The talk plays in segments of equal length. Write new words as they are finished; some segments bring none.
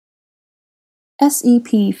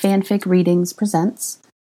SEP Fanfic Readings presents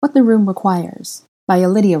What the Room Requires by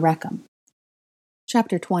Lydia Reckham.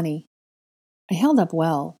 Chapter 20. I held up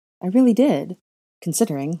well. I really did,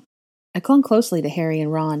 considering. I clung closely to Harry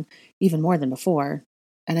and Ron, even more than before,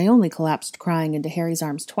 and I only collapsed crying into Harry's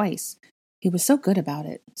arms twice. He was so good about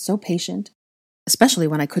it, so patient, especially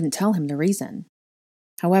when I couldn't tell him the reason.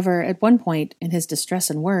 However, at one point, in his distress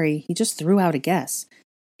and worry, he just threw out a guess.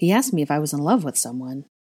 He asked me if I was in love with someone.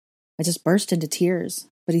 I just burst into tears,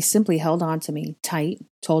 but he simply held on to me, tight,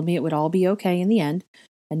 told me it would all be okay in the end,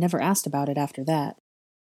 and never asked about it after that.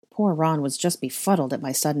 Poor Ron was just befuddled at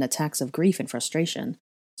my sudden attacks of grief and frustration,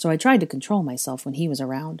 so I tried to control myself when he was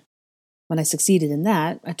around. When I succeeded in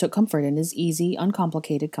that, I took comfort in his easy,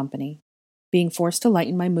 uncomplicated company. Being forced to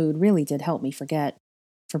lighten my mood really did help me forget,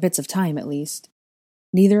 for bits of time at least.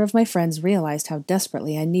 Neither of my friends realized how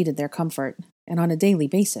desperately I needed their comfort, and on a daily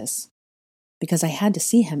basis. Because I had to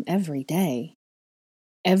see him every day.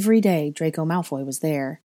 Every day Draco Malfoy was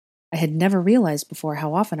there. I had never realized before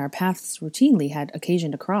how often our paths routinely had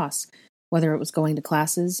occasion to cross, whether it was going to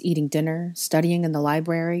classes, eating dinner, studying in the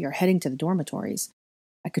library, or heading to the dormitories.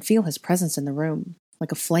 I could feel his presence in the room,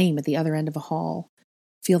 like a flame at the other end of a hall,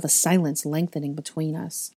 feel the silence lengthening between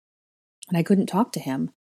us. And I couldn't talk to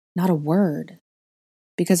him, not a word.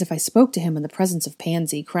 Because if I spoke to him in the presence of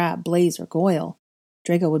Pansy, Crabbe, Blaise, or Goyle,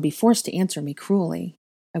 Draco would be forced to answer me cruelly.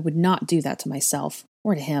 I would not do that to myself,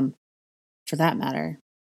 or to him, for that matter.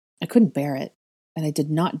 I couldn't bear it, and I did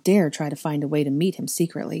not dare try to find a way to meet him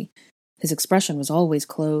secretly. His expression was always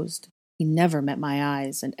closed. He never met my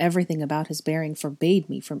eyes, and everything about his bearing forbade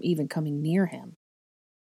me from even coming near him.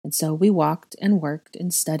 And so we walked and worked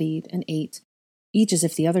and studied and ate, each as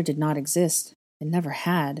if the other did not exist, and never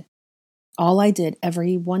had. All I did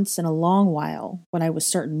every once in a long while, when I was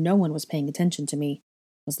certain no one was paying attention to me,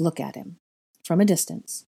 was look at him, from a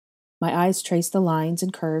distance. My eyes traced the lines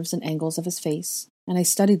and curves and angles of his face, and I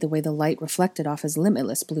studied the way the light reflected off his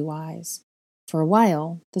limitless blue eyes. For a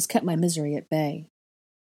while, this kept my misery at bay.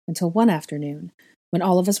 Until one afternoon, when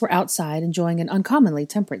all of us were outside enjoying an uncommonly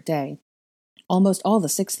temperate day. Almost all the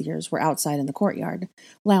sixth years were outside in the courtyard,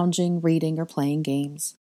 lounging, reading, or playing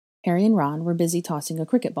games. Harry and Ron were busy tossing a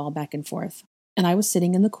cricket ball back and forth, and I was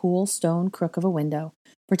sitting in the cool stone crook of a window,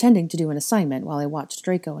 pretending to do an assignment while I watched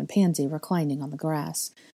Draco and Pansy reclining on the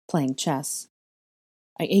grass, playing chess.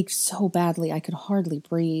 I ached so badly I could hardly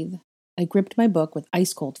breathe. I gripped my book with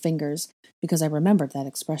ice-cold fingers, because I remembered that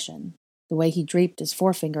expression, the way he draped his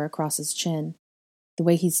forefinger across his chin, the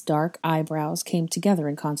way his dark eyebrows came together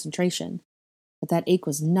in concentration, but that ache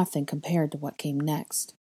was nothing compared to what came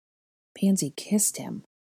next. Pansy kissed him.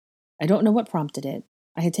 I don't know what prompted it.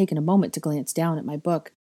 I had taken a moment to glance down at my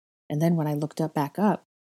book, and then when I looked back up,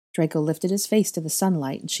 Draco lifted his face to the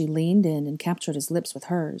sunlight, and she leaned in and captured his lips with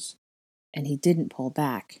hers. And he didn't pull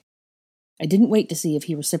back. I didn't wait to see if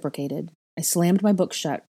he reciprocated. I slammed my book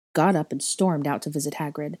shut, got up, and stormed out to visit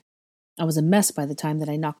Hagrid. I was a mess by the time that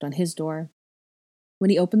I knocked on his door. When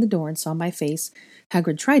he opened the door and saw my face,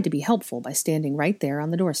 Hagrid tried to be helpful by standing right there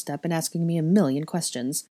on the doorstep and asking me a million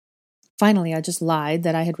questions. Finally, I just lied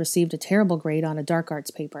that I had received a terrible grade on a dark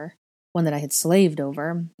arts paper, one that I had slaved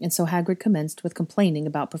over, and so Hagrid commenced with complaining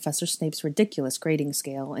about Professor Snape's ridiculous grading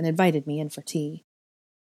scale and invited me in for tea.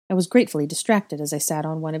 I was gratefully distracted as I sat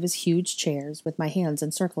on one of his huge chairs with my hands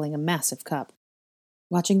encircling a massive cup,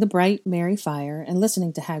 watching the bright, merry fire and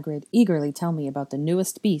listening to Hagrid eagerly tell me about the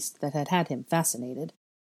newest beast that had him fascinated,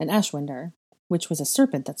 an Ashwinder, which was a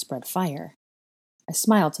serpent that spread fire. I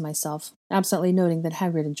smiled to myself, absently noting that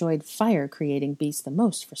Hagrid enjoyed fire-creating beasts the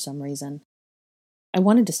most for some reason. I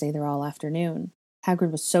wanted to stay there all afternoon.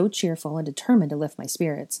 Hagrid was so cheerful and determined to lift my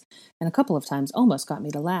spirits, and a couple of times almost got me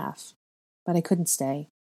to laugh. But I couldn't stay.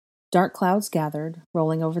 Dark clouds gathered,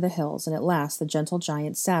 rolling over the hills, and at last the gentle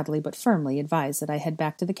giant sadly but firmly advised that I head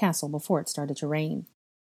back to the castle before it started to rain.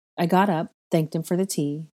 I got up, thanked him for the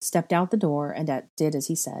tea, stepped out the door, and did as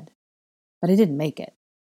he said. But I didn't make it.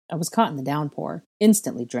 I was caught in the downpour,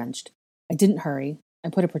 instantly drenched. I didn't hurry. I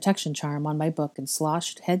put a protection charm on my book and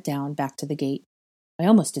sloshed, head down, back to the gate. I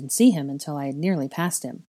almost didn't see him until I had nearly passed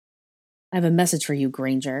him. "I have a message for you,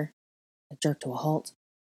 Granger." I jerked to a halt.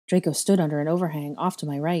 Draco stood under an overhang off to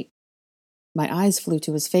my right. My eyes flew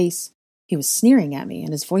to his face. He was sneering at me,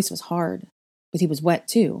 and his voice was hard. But he was wet,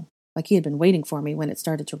 too, like he had been waiting for me when it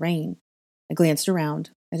started to rain. I glanced around.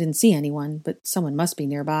 I didn't see anyone, but someone must be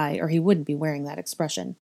nearby, or he wouldn't be wearing that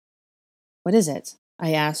expression. "What is it?"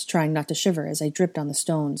 I asked, trying not to shiver as I dripped on the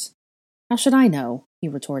stones. "How should I know?" he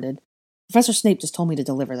retorted. "Professor Snape just told me to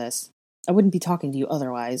deliver this. I wouldn't be talking to you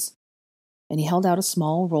otherwise." And he held out a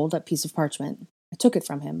small, rolled-up piece of parchment. I took it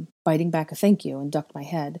from him, biting back a thank you, and ducked my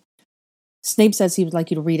head. Snape says he would like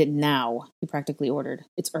you to read it now, he practically ordered.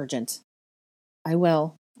 It's urgent. I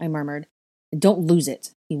will, I murmured. And don't lose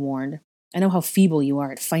it, he warned. I know how feeble you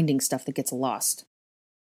are at finding stuff that gets lost.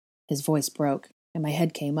 His voice broke, and my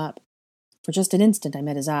head came up. For just an instant I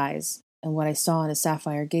met his eyes, and what I saw in his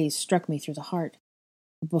sapphire gaze struck me through the heart.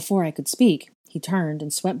 But before I could speak, he turned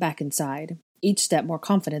and swept back inside, each step more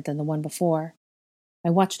confident than the one before. I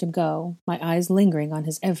watched him go, my eyes lingering on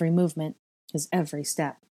his every movement, his every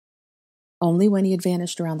step. Only when he had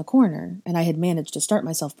vanished around the corner, and I had managed to start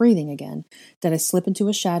myself breathing again, did I slip into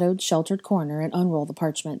a shadowed, sheltered corner and unroll the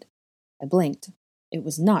parchment. I blinked. It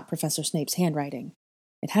was not Professor Snape's handwriting.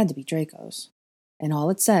 It had to be Draco's. And all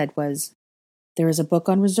it said was, "There is a book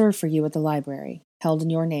on reserve for you at the library, held in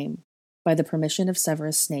your name, by the permission of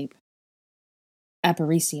Severus Snape.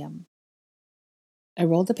 Aparicium." I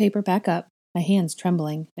rolled the paper back up, my hands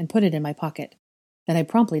trembling, and put it in my pocket. Then I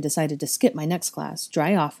promptly decided to skip my next class,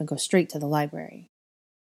 dry off, and go straight to the library.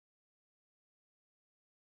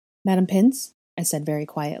 "Madam Pince?" I said very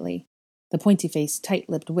quietly. The pointy-faced,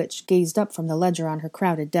 tight-lipped witch gazed up from the ledger on her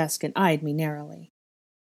crowded desk and eyed me narrowly.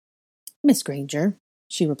 "Miss Granger,"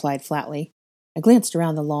 she replied flatly. I glanced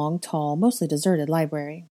around the long, tall, mostly deserted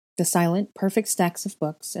library, the silent, perfect stacks of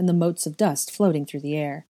books and the motes of dust floating through the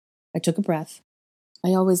air. I took a breath.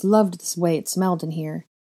 I always loved this way it smelled in here,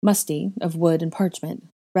 musty, of wood and parchment,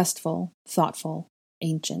 restful, thoughtful,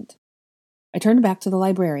 ancient. I turned back to the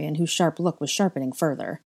librarian, whose sharp look was sharpening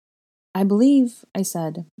further. "I believe," I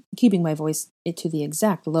said, keeping my voice to the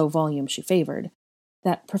exact low volume she favored,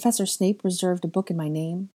 "that Professor Snape reserved a book in my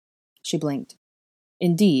name." She blinked.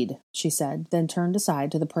 "Indeed," she said, then turned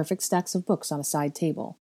aside to the perfect stacks of books on a side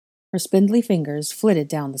table. Her spindly fingers flitted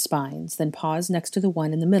down the spines, then paused next to the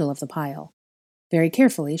one in the middle of the pile. Very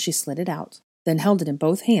carefully, she slid it out, then held it in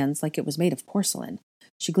both hands like it was made of porcelain.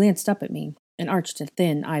 She glanced up at me and arched a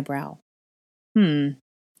thin eyebrow.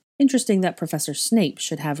 Interesting that Professor Snape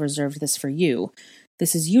should have reserved this for you.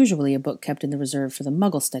 This is usually a book kept in the reserve for the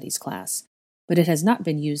Muggle Studies class, but it has not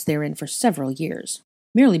been used therein for several years,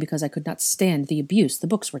 merely because I could not stand the abuse the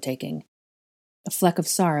books were taking." A fleck of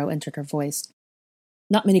sorrow entered her voice.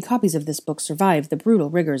 "Not many copies of this book survived the brutal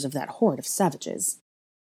rigors of that horde of savages."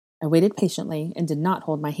 I waited patiently and did not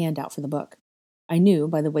hold my hand out for the book. I knew,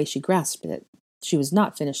 by the way she grasped it, she was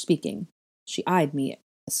not finished speaking. She eyed me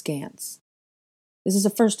askance. "This is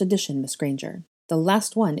a first edition, Miss Granger, the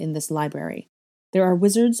last one in this library. There are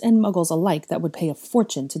wizards and muggles alike that would pay a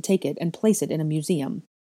fortune to take it and place it in a museum.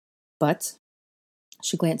 But,"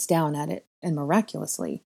 she glanced down at it, and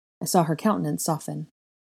miraculously, I saw her countenance soften.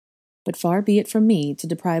 "But far be it from me to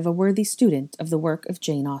deprive a worthy student of the work of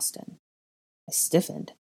Jane Austen." I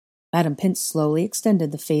stiffened. Madam Pince slowly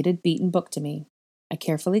extended the faded, beaten book to me. I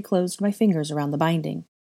carefully closed my fingers around the binding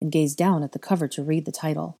and gazed down at the cover to read the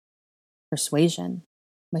title. Persuasion.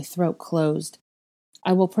 My throat closed.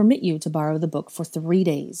 "I will permit you to borrow the book for 3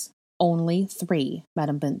 days. Only 3,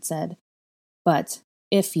 Madam Pince said. But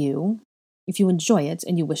if you enjoy it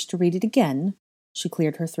and you wish to read it again," she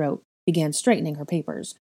cleared her throat, began straightening her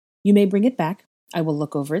papers, "you may bring it back. I will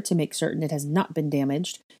look over it to make certain it has not been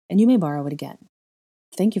damaged, and you may borrow it again."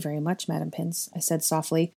 "Thank you very much, Madam Pince," I said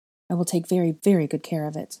softly. "I will take very, very good care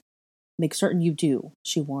of it." "Make certain you do,"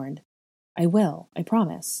 she warned. "I will, I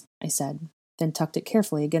promise," I said, then tucked it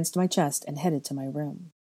carefully against my chest and headed to my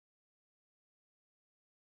room.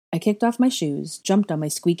 I kicked off my shoes, jumped on my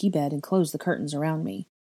squeaky bed, and closed the curtains around me,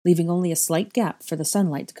 leaving only a slight gap for the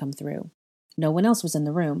sunlight to come through. No one else was in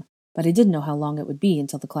the room, but I didn't know how long it would be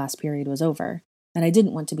until the class period was over, and I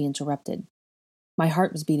didn't want to be interrupted. My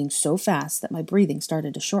heart was beating so fast that my breathing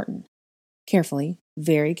started to shorten. Carefully,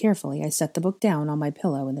 very carefully, I set the book down on my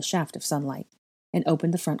pillow in the shaft of sunlight and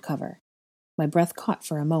opened the front cover. My breath caught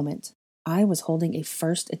for a moment. I was holding a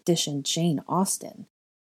first edition Jane Austen.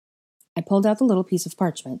 I pulled out the little piece of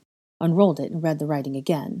parchment, unrolled it, and read the writing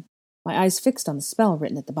again, my eyes fixed on the spell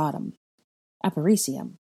written at the bottom.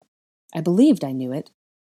 Aparicium. I believed I knew it.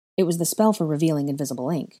 It was the spell for revealing invisible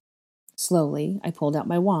ink. Slowly, I pulled out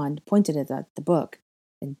my wand, pointed it at the book,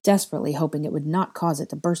 and desperately hoping it would not cause it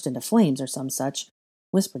to burst into flames or some such,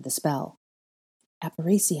 whispered the spell.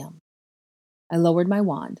 Aparicium. I lowered my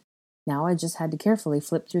wand. Now I just had to carefully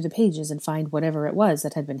flip through the pages and find whatever it was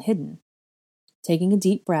that had been hidden. Taking a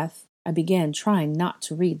deep breath, I began trying not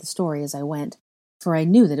to read the story as I went, for I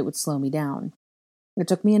knew that it would slow me down. It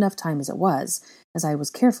took me enough time as it was, as I was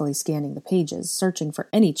carefully scanning the pages, searching for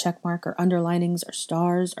any checkmark or underlinings or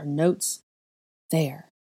stars or notes. There.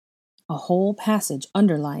 A whole passage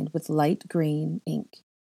underlined with light green ink.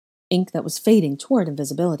 Ink that was fading toward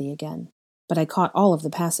invisibility again, but I caught all of the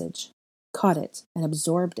passage. caught it and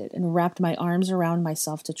absorbed it and wrapped my arms around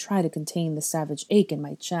myself to try to contain the savage ache in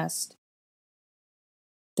my chest.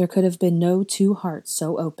 There could have been no two hearts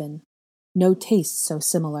so open, no tastes so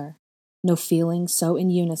similar, no feelings so in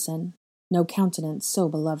unison, no countenance so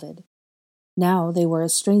beloved. Now they were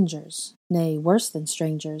as strangers, nay, worse than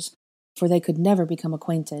strangers, for they could never become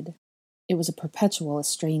acquainted. It was a perpetual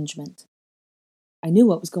estrangement. I knew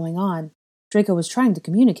what was going on. Draco was trying to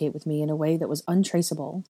communicate with me in a way that was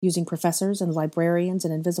untraceable, using professors and librarians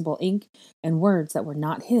and invisible ink and words that were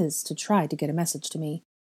not his to try to get a message to me.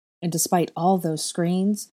 And despite all those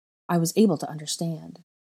screens, I was able to understand.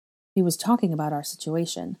 He was talking about our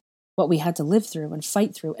situation, what we had to live through and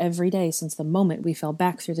fight through every day since the moment we fell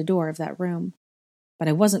back through the door of that room. But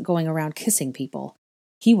I wasn't going around kissing people.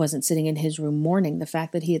 He wasn't sitting in his room mourning the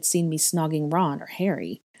fact that he had seen me snogging Ron or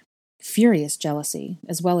Harry. Furious jealousy,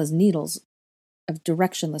 as well as needles of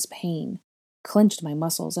directionless pain, clenched my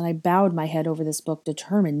muscles, and I bowed my head over this book,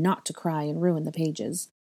 determined not to cry and ruin the pages.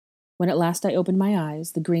 When at last I opened my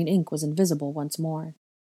eyes, the green ink was invisible once more.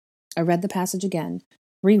 I read the passage again,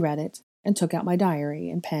 reread it, and took out my diary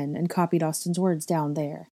and pen and copied Austen's words down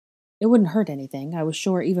there. It wouldn't hurt anything. I was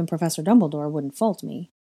sure even Professor Dumbledore wouldn't fault me.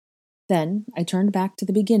 Then I turned back to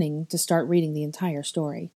the beginning to start reading the entire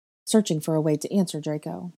story, searching for a way to answer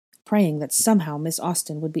Draco, praying that somehow Miss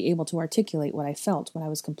Austen would be able to articulate what I felt when I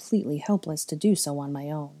was completely helpless to do so on my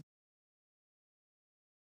own.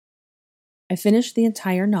 I finished the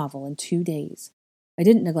entire novel in 2 days. I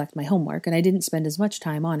didn't neglect my homework, and I didn't spend as much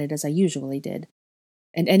time on it as I usually did.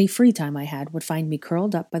 And any free time I had would find me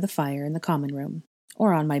curled up by the fire in the common room,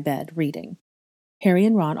 or on my bed, reading. Harry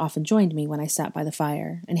and Ron often joined me when I sat by the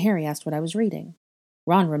fire, and Harry asked what I was reading.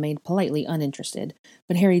 Ron remained politely uninterested,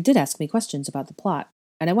 but Harry did ask me questions about the plot,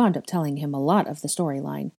 and I wound up telling him a lot of the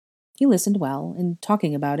storyline. He listened well, and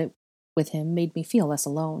talking about it with him made me feel less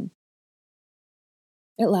alone.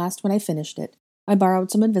 At last, when I finished it, I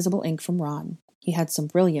borrowed some invisible ink from Ron. He had some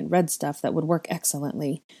brilliant red stuff that would work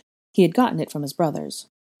excellently. He had gotten it from his brothers.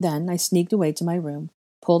 Then I sneaked away to my room,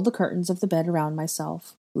 pulled the curtains of the bed around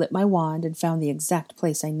myself, lit my wand, and found the exact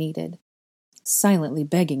place I needed. Silently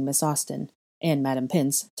begging Miss Austen, and Madame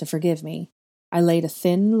Pince, to forgive me, I laid a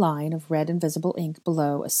thin line of red invisible ink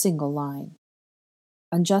below a single line.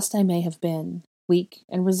 Unjust I may have been, weak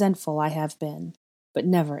and resentful I have been, but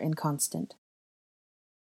never inconstant.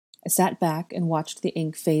 I sat back and watched the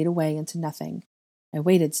ink fade away into nothing. I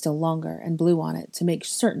waited still longer and blew on it to make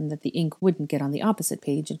certain that the ink wouldn't get on the opposite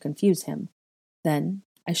page and confuse him. Then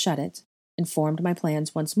I shut it and formed my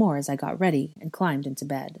plans once more as I got ready and climbed into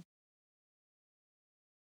bed.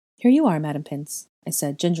 "Here you are, Madame Pince," I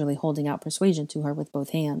said, gingerly holding out Persuasion to her with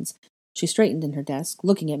both hands. She straightened in her desk,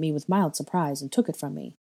 looking at me with mild surprise, and took it from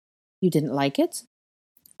me. "You didn't like it?"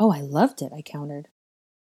 "Oh, I loved it," I countered.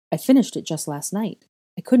 "I finished it just last night.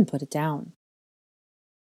 I couldn't put it down."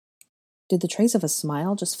 Did the trace of a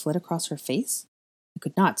smile just flit across her face? I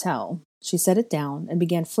could not tell. She set it down and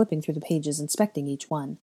began flipping through the pages, inspecting each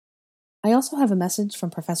one. "I also have a message from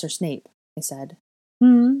Professor Snape," I said.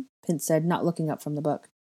 Pince said, not looking up from the book.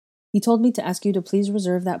 "He told me to ask you to please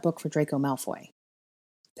reserve that book for Draco Malfoy."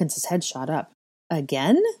 Pince's head shot up.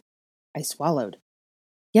 "Again?" I swallowed.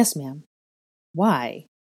 "Yes, ma'am." "Why?"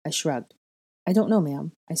 I shrugged. "I don't know,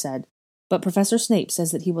 ma'am," I said, "but Professor Snape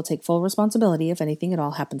says that he will take full responsibility if anything at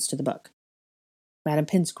all happens to the book." Madame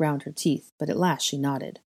Pince ground her teeth, but at last she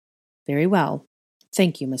nodded. "Very well.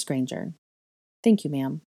 Thank you, Miss Granger." "Thank you,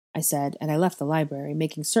 ma'am," I said, and I left the library,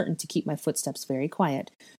 making certain to keep my footsteps very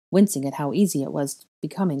quiet, wincing at how easy it was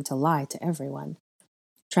becoming to lie to everyone.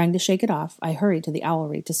 Trying to shake it off, I hurried to the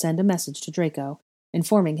owlery to send a message to Draco,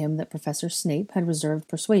 informing him that Professor Snape had reserved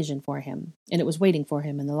Persuasion for him, and it was waiting for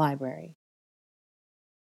him in the library.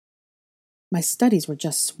 My studies were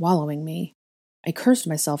just swallowing me. I cursed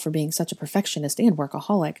myself for being such a perfectionist and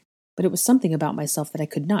workaholic, but it was something about myself that I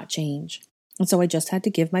could not change, and so I just had to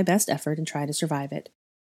give my best effort and try to survive it.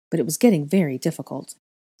 But it was getting very difficult.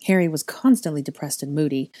 Harry was constantly depressed and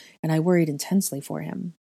moody, and I worried intensely for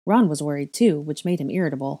him. Ron was worried too, which made him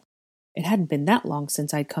irritable. It hadn't been that long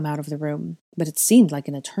since I'd come out of the room, but it seemed like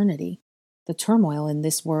an eternity. The turmoil in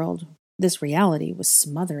this world, this reality, was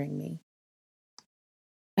smothering me.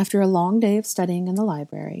 After a long day of studying in the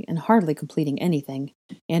library and hardly completing anything,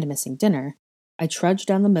 and missing dinner, I trudged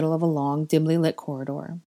down the middle of a long, dimly lit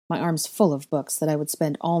corridor, my arms full of books that I would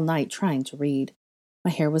spend all night trying to read.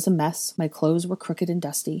 My hair was a mess, my clothes were crooked and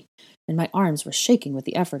dusty, and my arms were shaking with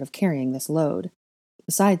the effort of carrying this load.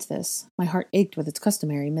 Besides this, my heart ached with its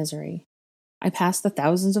customary misery. I passed the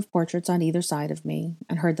thousands of portraits on either side of me,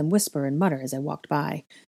 and heard them whisper and mutter as I walked by.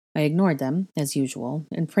 I ignored them, as usual,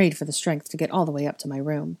 and prayed for the strength to get all the way up to my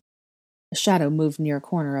room. A shadow moved near a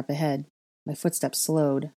corner up ahead. My footsteps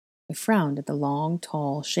slowed. I frowned at the long,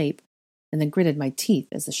 tall shape, and then gritted my teeth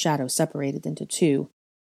as the shadow separated into two,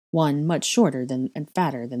 one much shorter and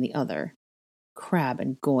fatter than the other. Crab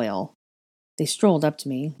and Goyle. They strolled up to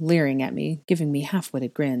me, leering at me, giving me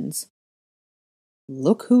half-witted grins.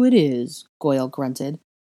 "Look who it is," Goyle grunted.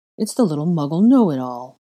 "It's the little muggle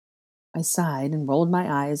know-it-all." I sighed and rolled my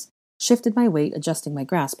eyes, shifted my weight, adjusting my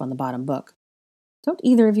grasp on the bottom book. "Don't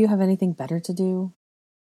either of you have anything better to do?"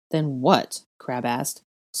 "Then what?" Crab asked.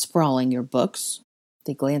 "Sprawling your books?"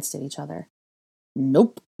 They glanced at each other.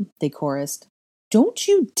 "Nope," they chorused. "Don't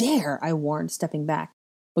you dare," I warned, stepping back,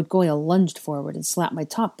 but Goyle lunged forward and slapped my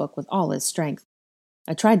top book with all his strength.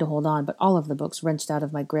 I tried to hold on, but all of the books wrenched out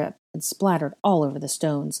of my grip and splattered all over the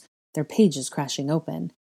stones, their pages crashing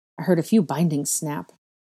open. I heard a few bindings snap.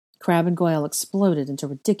 Crab and Goyle exploded into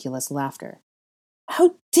ridiculous laughter.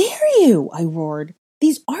 "How dare you!" I roared.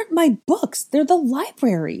 "These aren't my books. They're the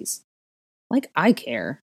library's." "Like I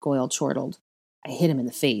care," Goyle chortled. I hit him in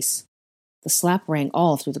the face. The slap rang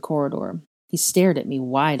all through the corridor. He stared at me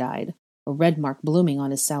wide-eyed, a red mark blooming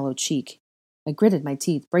on his sallow cheek. I gritted my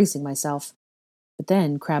teeth, bracing myself. But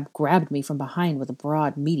then Crab grabbed me from behind with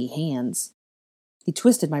broad, meaty hands. He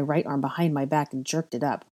twisted my right arm behind my back and jerked it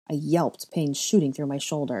up. I yelped, pain shooting through my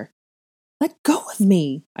shoulder. "Let go of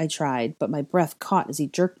me!" I tried, but my breath caught as he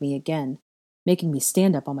jerked me again, making me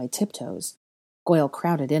stand up on my tiptoes. Goyle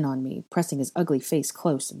crowded in on me, pressing his ugly face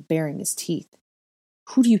close and baring his teeth.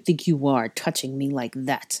 "Who do you think you are, touching me like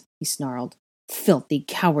that?" he snarled. "Filthy,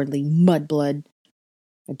 cowardly mudblood!"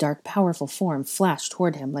 A dark, powerful form flashed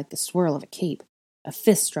toward him like the swirl of a cape. A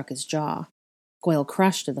fist struck his jaw. Goyle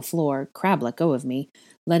crashed to the floor. Crab let go of me,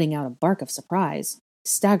 letting out a bark of surprise. He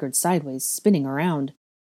staggered sideways, spinning around,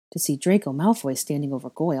 to see Draco Malfoy standing over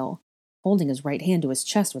Goyle, holding his right hand to his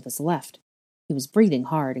chest with his left. He was breathing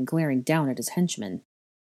hard and glaring down at his henchman.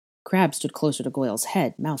 Crab stood closer to Goyle's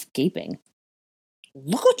head, mouth gaping.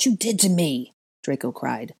 "Look what you did to me!" Draco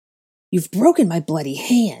cried. "You've broken my bloody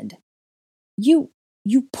hand." You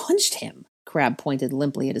punched him." Crab pointed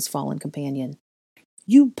limply at his fallen companion.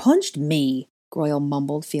 "You punched me," Goyle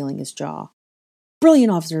mumbled, feeling his jaw.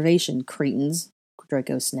 "Brilliant observation, cretins,"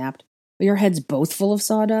 Draco snapped. "Are your heads both full of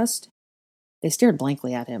sawdust?" They stared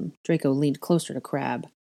blankly at him. Draco leaned closer to Crab.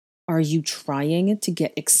 "Are you trying to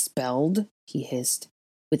get expelled?" he hissed.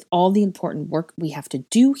 "With all the important work we have to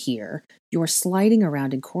do here, you're sliding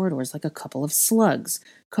around in corridors like a couple of slugs,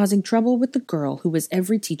 causing trouble with the girl who was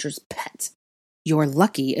every teacher's pet. You're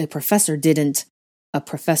lucky a professor didn't—" "A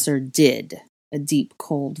professor did," a deep,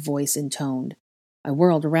 cold voice intoned. I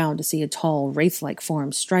whirled around to see a tall, wraith-like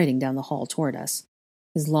form striding down the hall toward us,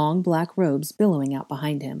 his long black robes billowing out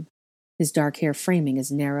behind him, his dark hair framing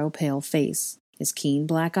his narrow, pale face, his keen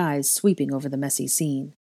black eyes sweeping over the messy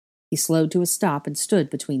scene. He slowed to a stop and stood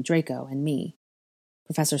between Draco and me.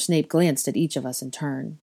 Professor Snape glanced at each of us in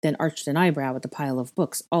turn, then arched an eyebrow at the pile of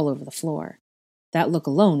books all over the floor. That look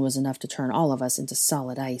alone was enough to turn all of us into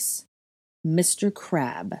solid ice. "Mr.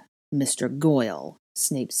 Crab, Mr. Goyle,"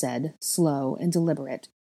 Snape said, slow and deliberate.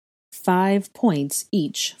 5 points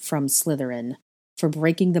each from Slytherin for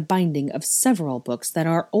breaking the binding of several books that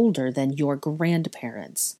are older than your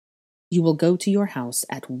grandparents. You will go to your house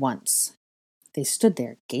at once." They stood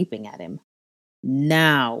there, gaping at him.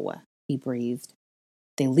 "Now," he breathed.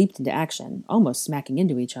 They leaped into action, almost smacking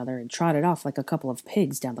into each other, and trotted off like a couple of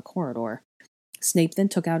pigs down the corridor. Snape then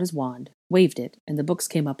took out his wand, waved it, and the books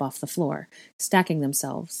came up off the floor, stacking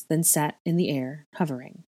themselves, then sat in the air,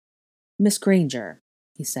 hovering. "Miss Granger,"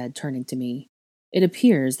 he said, turning to me, "it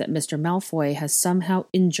appears that Mr. Malfoy has somehow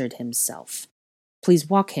injured himself. Please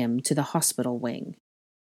walk him to the hospital wing."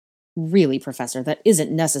 "Really, Professor, that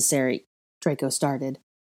isn't necessary," Draco started.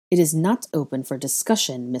 "It is not open for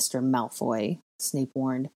discussion, Mr. Malfoy," Snape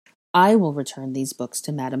warned. "I will return these books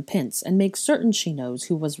to Madame Pince and make certain she knows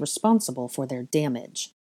who was responsible for their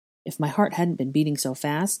damage. If my heart hadn't been beating so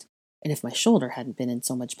fast, and if my shoulder hadn't been in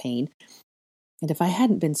so much pain, and if I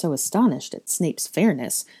hadn't been so astonished at Snape's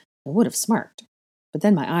fairness, I would have smirked. But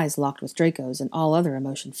then my eyes locked with Draco's and all other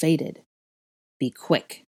emotion faded. "Be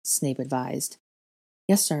quick," Snape advised.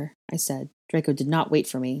 "Yes, sir," I said. Draco did not wait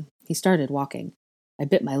for me. He started walking. I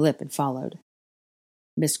bit my lip and followed.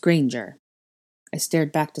 "Miss Granger." I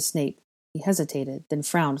stared back to Snape. He hesitated, then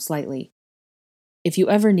frowned slightly. "If you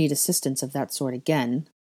ever need assistance of that sort again,"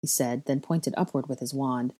 he said, then pointed upward with his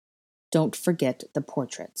wand, "don't forget the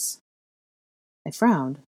portraits." I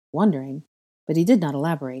frowned, wondering, but he did not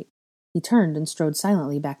elaborate. He turned and strode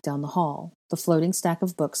silently back down the hall, the floating stack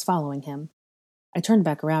of books following him. I turned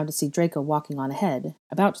back around to see Draco walking on ahead,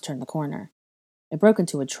 about to turn the corner. I broke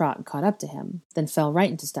into a trot and caught up to him, then fell right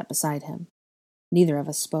into step beside him. Neither of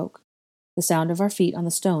us spoke. The sound of our feet on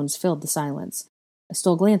the stones filled the silence. I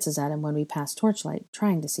stole glances at him when we passed Torchlight,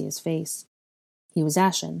 trying to see his face. He was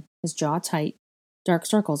ashen, his jaw tight, dark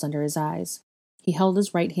circles under his eyes. He held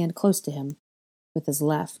his right hand close to him with his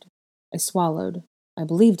left. I swallowed. I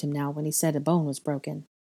believed him now when he said a bone was broken.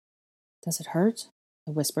 "Does it hurt?"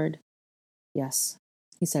 I whispered. "Yes,"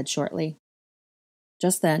 he said shortly.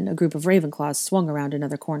 Just then, a group of Ravenclaws swung around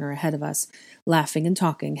another corner ahead of us, laughing and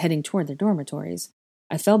talking, heading toward their dormitories.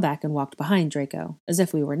 I fell back and walked behind Draco, as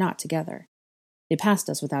if we were not together. They passed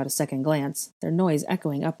us without a second glance, their noise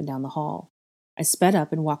echoing up and down the hall. I sped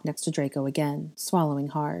up and walked next to Draco again, swallowing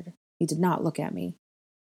hard. He did not look at me.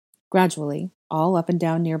 Gradually, all up and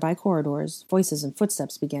down nearby corridors, voices and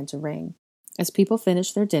footsteps began to ring, as people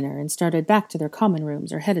finished their dinner and started back to their common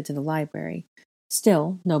rooms or headed to the library.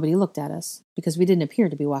 Still, nobody looked at us, because we didn't appear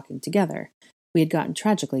to be walking together. We had gotten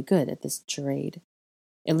tragically good at this charade.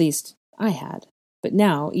 At least, I had. But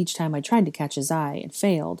now, each time I tried to catch his eye and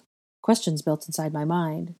failed, questions built inside my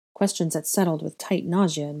mind, questions that settled with tight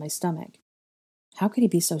nausea in my stomach. How could he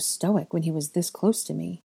be so stoic when he was this close to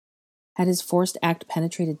me? Had his forced act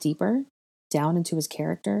penetrated deeper, down into his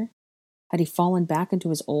character? Had he fallen back into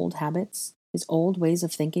his old habits, his old ways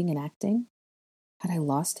of thinking and acting? Had I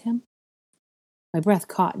lost him? My breath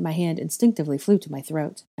caught and my hand instinctively flew to my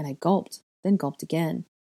throat, and I gulped, then gulped again.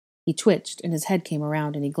 He twitched, and his head came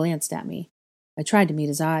around, and he glanced at me. I tried to meet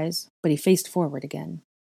his eyes, but he faced forward again.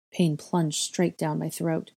 Pain plunged straight down my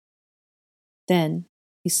throat. Then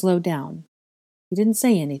he slowed down. He didn't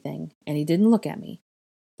say anything, and he didn't look at me,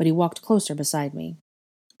 but he walked closer beside me.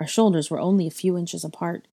 Our shoulders were only a few inches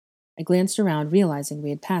apart. I glanced around, realizing we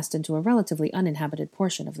had passed into a relatively uninhabited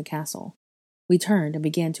portion of the castle. We turned and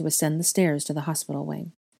began to ascend the stairs to the hospital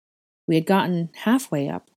wing. We had gotten halfway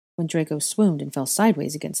up when Draco swooned and fell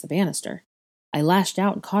sideways against the banister. I lashed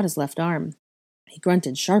out and caught his left arm. He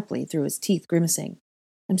grunted sharply through his teeth, grimacing.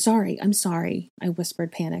 I'm sorry, I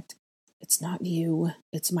whispered, panicked. It's not you,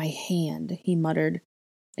 it's my hand, he muttered.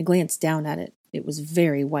 I glanced down at it. It was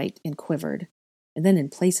very white and quivered, and then in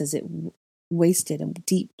places it wasted a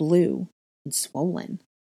deep blue and swollen.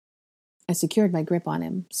 I secured my grip on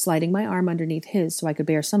him, sliding my arm underneath his so I could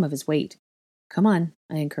bear some of his weight. Come on,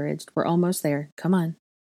 I encouraged. We're almost there. Come on.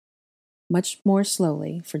 Much more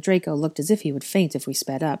slowly, for Draco looked as if he would faint if we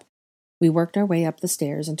sped up, we worked our way up the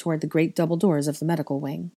stairs and toward the great double doors of the medical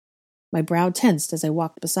wing. My brow tensed as I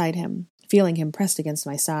walked beside him, feeling him pressed against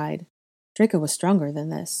my side. Draco was stronger than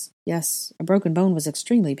this. Yes, a broken bone was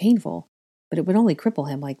extremely painful, but it would only cripple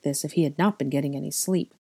him like this if he had not been getting any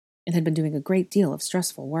sleep, and had been doing a great deal of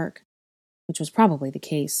stressful work, which was probably the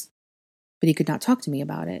case. But he could not talk to me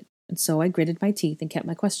about it, and so I gritted my teeth and kept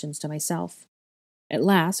my questions to myself. At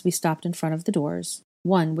last we stopped in front of the doors,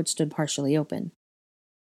 one which stood partially open.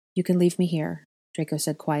 You can leave me here, Draco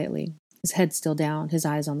said quietly, his head still down, his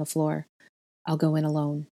eyes on the floor. I'll go in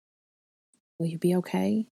alone. Will you be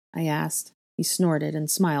okay? I asked. He snorted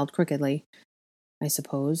and smiled crookedly. I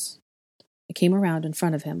suppose. I came around in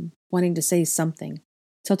front of him, wanting to say something,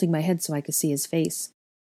 tilting my head so I could see his face.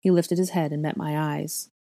 He lifted his head and met my eyes.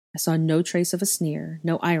 I saw no trace of a sneer,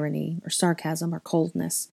 no irony or sarcasm or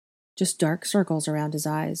coldness, just dark circles around his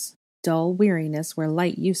eyes, dull weariness where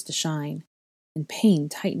light used to shine, and pain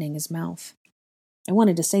tightening his mouth. I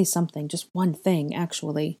wanted to say something, just one thing,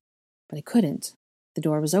 actually, but I couldn't. The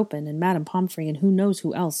door was open, and Madame Pomfrey and who knows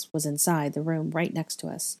who else was inside the room right next to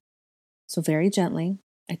us. So very gently,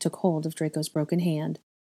 I took hold of Draco's broken hand,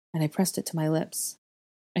 and I pressed it to my lips.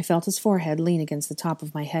 I felt his forehead lean against the top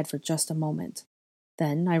of my head for just a moment.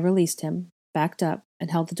 Then I released him, backed up, and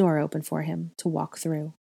held the door open for him to walk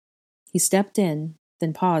through. He stepped in,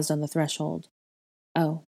 then paused on the threshold.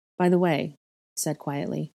 Oh, by the way, he said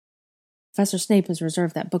quietly, Professor Snape has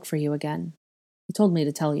reserved that book for you again. He told me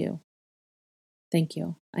to tell you. Thank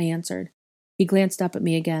you, I answered. He glanced up at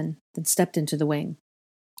me again, then stepped into the wing.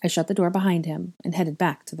 I shut the door behind him and headed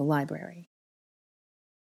back to the library.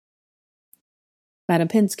 Madame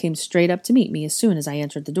Pince came straight up to meet me as soon as I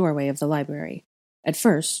entered the doorway of the library. At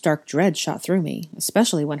first, stark dread shot through me,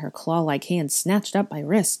 especially when her claw-like hand snatched up my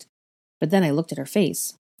wrist. But then I looked at her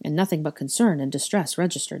face, and nothing but concern and distress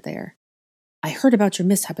registered there. I heard about your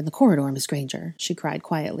mishap in the corridor, Miss Granger, she cried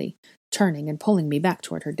quietly, turning and pulling me back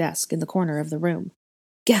toward her desk in the corner of the room.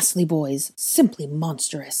 Ghastly boys, simply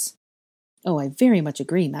monstrous. Oh, I very much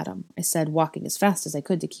agree, madam, I said, walking as fast as I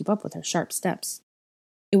could to keep up with her sharp steps.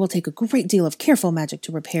 It will take a great deal of careful magic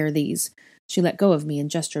to repair these. She let go of me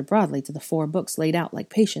and gestured broadly to the 4 books laid out like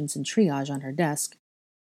patients in triage on her desk.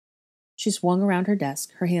 She swung around her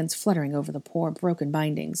desk, her hands fluttering over the poor, broken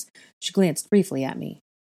bindings. She glanced briefly at me.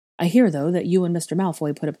 I hear, though, that you and Mr.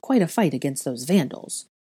 Malfoy put up quite a fight against those vandals.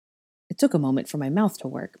 It took a moment for my mouth to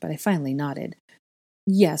work, but I finally nodded.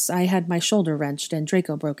 Yes, I had my shoulder wrenched and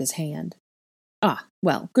Draco broke his hand. Ah,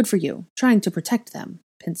 well, good for you. Trying to protect them.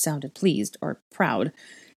 Pince sounded pleased, or proud,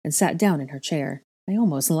 and sat down in her chair. I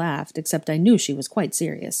almost laughed, except I knew she was quite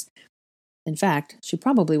serious. In fact, she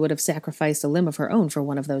probably would have sacrificed a limb of her own for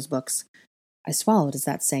one of those books. I swallowed as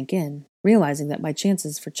that sank in, realizing that my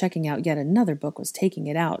chances for checking out yet another book was taking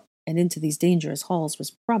it out, and into these dangerous halls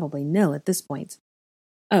was probably nil at this point.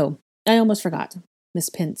 Oh, I almost forgot. Miss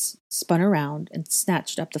Pince spun around and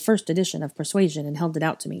snatched up the first edition of Persuasion and held it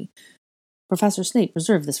out to me. Professor Snape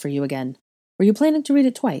reserved this for you again. Were you planning to read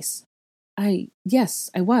it twice? Yes,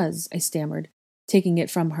 I was, I stammered, taking it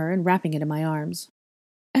from her and wrapping it in my arms.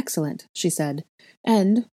 Excellent, she said.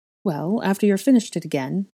 And, well, after you're finished it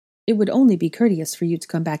again, it would only be courteous for you to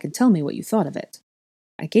come back and tell me what you thought of it.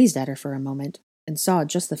 I gazed at her for a moment and saw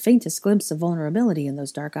just the faintest glimpse of vulnerability in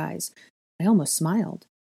those dark eyes. I almost smiled.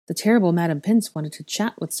 The terrible Madame Pince wanted to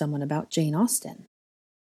chat with someone about Jane Austen.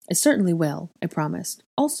 I certainly will, I promised.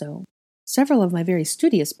 Also, several of my very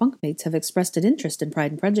studious bunkmates have expressed an interest in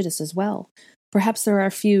Pride and Prejudice as well. Perhaps there are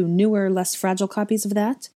a few newer, less fragile copies of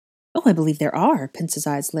that? Oh, I believe there are, Pince's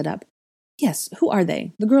eyes lit up. Yes, who are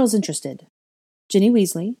they? The girls interested. Ginny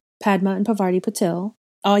Weasley, Padma and Pavarti Patil.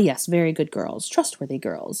 Ah, yes, very good girls, trustworthy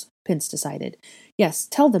girls, Pince decided. Yes,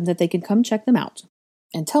 tell them that they can come check them out.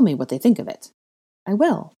 And tell me what they think of it. I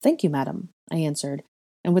will, thank you, madam, I answered,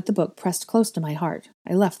 and with the book pressed close to my heart,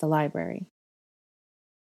 I left the library.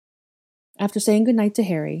 After saying good night to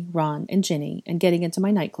Harry, Ron, and Ginny, and getting into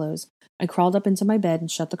my nightclothes, I crawled up into my bed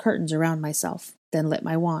and shut the curtains around myself, then lit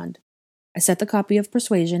my wand. I set the copy of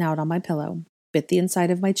Persuasion out on my pillow, bit the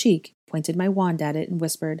inside of my cheek, pointed my wand at it, and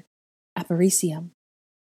whispered, Aparicium.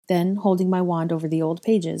 Then, holding my wand over the old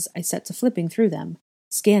pages, I set to flipping through them,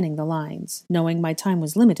 scanning the lines, knowing my time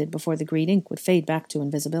was limited before the green ink would fade back to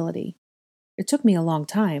invisibility. It took me a long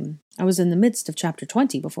time. I was in the midst of chapter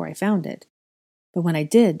 20 before I found it. But when I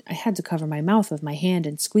did, I had to cover my mouth with my hand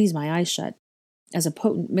and squeeze my eyes shut, as a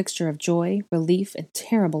potent mixture of joy, relief, and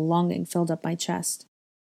terrible longing filled up my chest.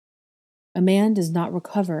 A man does not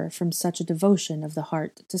recover from such a devotion of the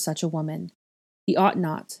heart to such a woman. He ought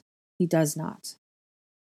not. He does not.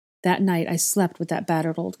 That night I slept with that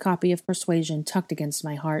battered old copy of Persuasion tucked against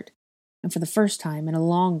my heart, and for the first time in a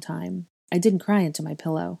long time, I didn't cry into my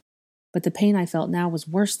pillow. But the pain I felt now was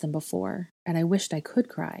worse than before, and I wished I could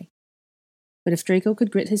cry. But if Draco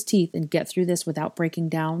could grit his teeth and get through this without breaking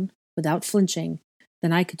down, without flinching,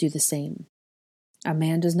 then I could do the same. A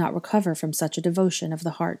man does not recover from such a devotion of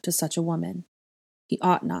the heart to such a woman. He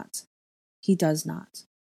ought not. He does not.